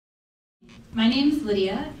My name is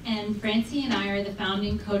Lydia, and Francie and I are the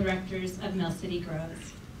founding co-directors of Mill City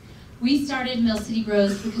Grows. We started Mill City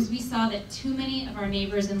Grows because we saw that too many of our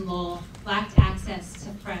neighbors in Lowell lacked access to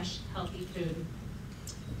fresh, healthy food.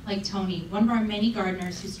 Like Tony, one of our many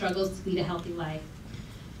gardeners who struggles to lead a healthy life.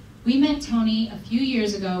 We met Tony a few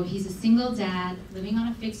years ago. He's a single dad living on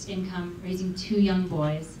a fixed income, raising 2 young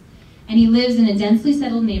boys. And he lives in a densely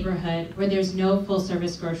settled neighborhood where there's no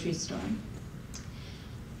full-service grocery store.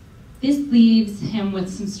 This leaves him with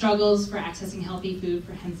some struggles for accessing healthy food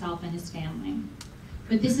for himself and his family.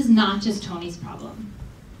 But this is not just Tony's problem.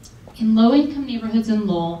 In low-income neighborhoods in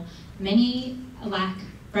Lowell, many lack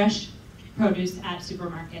fresh produce at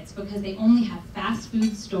supermarkets because they only have fast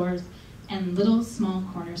food stores and little small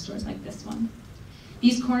corner stores like this one.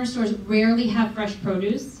 These corner stores rarely have fresh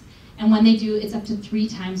produce, and when they do, it's up to 3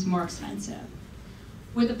 times more expensive.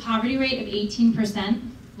 With a poverty rate of 18%,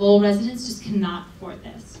 Lowell residents just cannot afford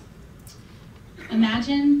this.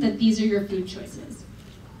 Imagine that these are your food choices.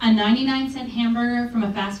 A 99-cent hamburger from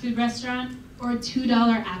a fast food restaurant, or a $2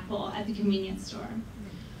 apple at the convenience store.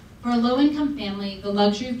 For a low-income family, the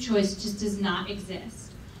luxury of choice just does not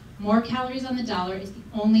exist. More calories on the dollar is the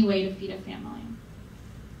only way to feed a family.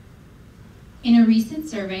 In a recent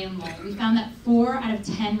survey in Lowell, we found that 4 out of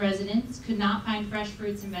 10 residents could not find fresh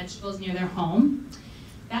fruits and vegetables near their home.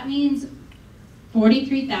 That means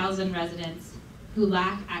 43,000 residents who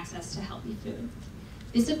lack access to healthy food.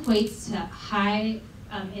 This equates to high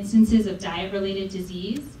instances of diet-related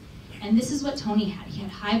disease, and this is what Tony had. He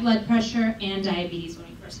had high blood pressure and diabetes when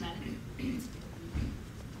we first met him.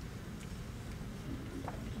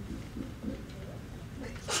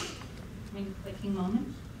 Maybe a clicking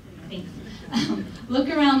moment. Thanks. Look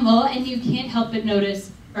around Lowell and you can't help but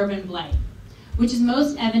notice urban blight, which is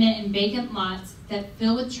most evident in vacant lots that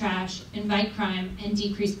fill with trash, invite crime, and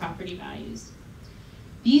decrease property values.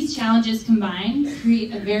 These challenges combined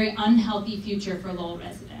create a very unhealthy future for Lowell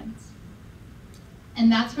residents.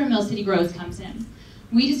 And that's where Mill City Grows comes in.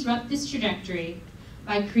 We disrupt this trajectory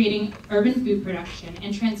by creating urban food production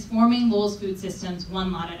and transforming Lowell's food systems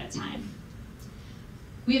one lot at a time.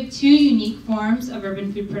 We have 2 unique forms of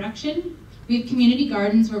urban food production. We have community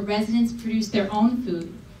gardens where residents produce their own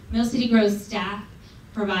food. Mill City Grows staff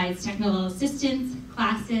provides technical assistance,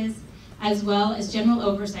 classes, as well as general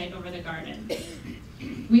oversight over the garden.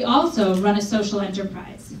 We also run a social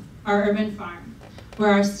enterprise, our urban farm, where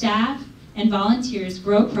our staff and volunteers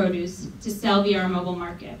grow produce to sell via our mobile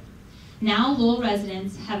market. Now Lowell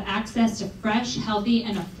residents have access to fresh, healthy,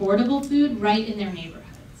 and affordable food right in their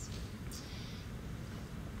neighborhoods.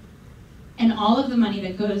 And all of the money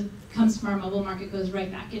that comes from our mobile market goes right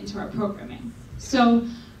back into our programming. So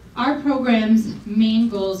our program's main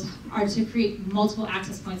goals are to create multiple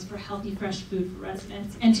access points for healthy, fresh food for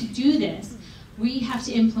residents. And to do this, we have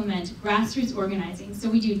to implement grassroots organizing. So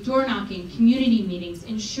we do door knocking, community meetings,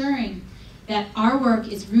 ensuring that our work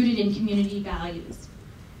is rooted in community values.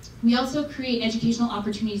 We also create educational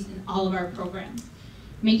opportunities in all of our programs,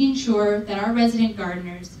 making sure that our resident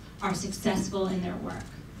gardeners are successful in their work.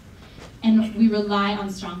 And we rely on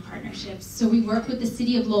strong partnerships. So we work with the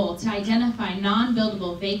City of Lowell to identify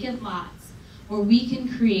non-buildable vacant lots where we can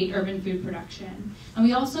create urban food production. And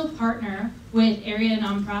we also partner with area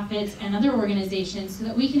nonprofits and other organizations so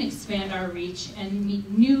that we can expand our reach and meet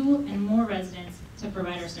new and more residents to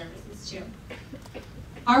provide our services to.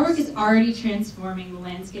 Our work is already transforming the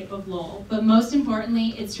landscape of Lowell, but most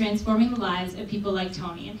importantly, it's transforming the lives of people like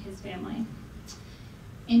Tony and his family.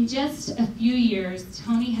 In just a few years,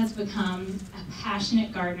 Tony has become a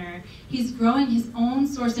passionate gardener. He's growing his own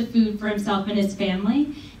source of food for himself and his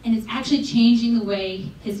family, and it's actually changing the way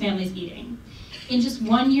his family's eating. In just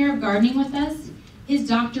 1 year of gardening with us, his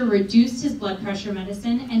doctor reduced his blood pressure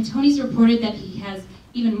medicine, and Tony's reported that he has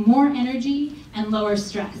even more energy and lower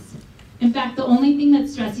stress. In fact, the only thing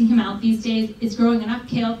that's stressing him out these days is growing enough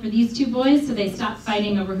kale for these 2 boys so they stop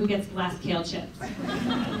fighting over who gets the last kale chips.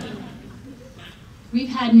 We've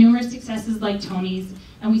had numerous successes like Tony's,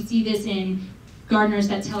 and we see this in gardeners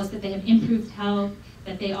that tell us that they have improved health,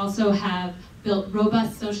 that they also have built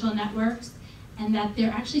robust social networks, and that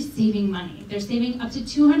they're actually saving money. They're saving up to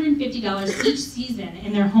 $250 each season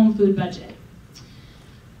in their home food budget.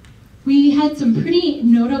 We had some pretty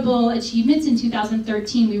notable achievements in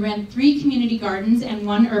 2013. We ran 3 community gardens and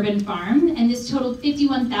 1 urban farm, and this totaled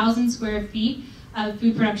 51,000 square feet of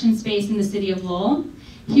food production space in the city of Lowell.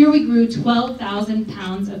 Here we grew 12,000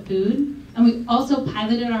 pounds of food, and we also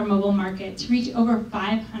piloted our mobile market to reach over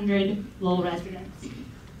 500 Lowell residents.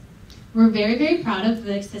 We're very, very proud of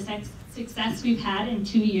the success we've had in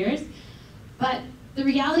 2 years, but the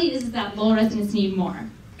reality is that Lowell residents need more.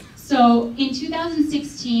 So in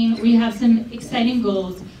 2016, we have some exciting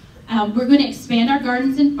goals. We're going to expand our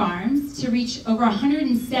gardens and farms to reach over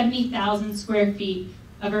 170,000 square feet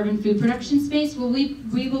of urban food production space, where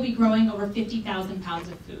we will be growing over 50,000 pounds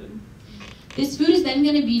of food. This food is then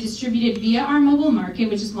going to be distributed via our mobile market,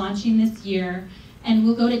 which is launching this year, and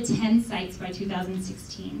will go to 10 sites by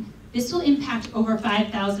 2016. This will impact over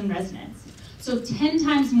 5,000 residents, so 10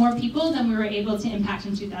 times more people than we were able to impact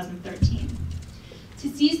in 2013. To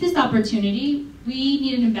seize this opportunity, we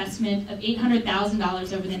need an investment of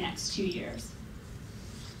 $800,000 over the next 2 years.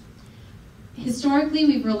 Historically,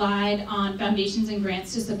 we've relied on foundations and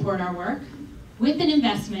grants to support our work. With an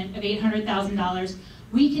investment of $800,000,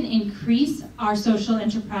 we can increase our social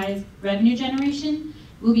enterprise revenue generation.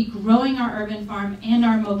 We'll be growing our urban farm and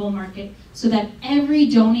our mobile market so that every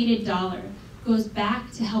donated dollar goes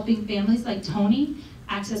back to helping families like Tony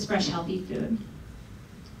access fresh, healthy food.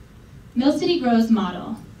 Mill City Grow's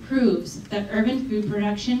model proves that urban food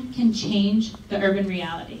production can change the urban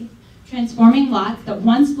reality, transforming lots that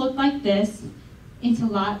once looked like this into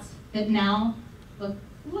lots that now look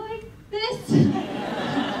like this.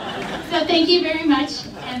 So thank you very much,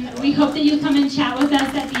 and we hope that you come and chat with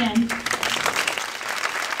us at the end.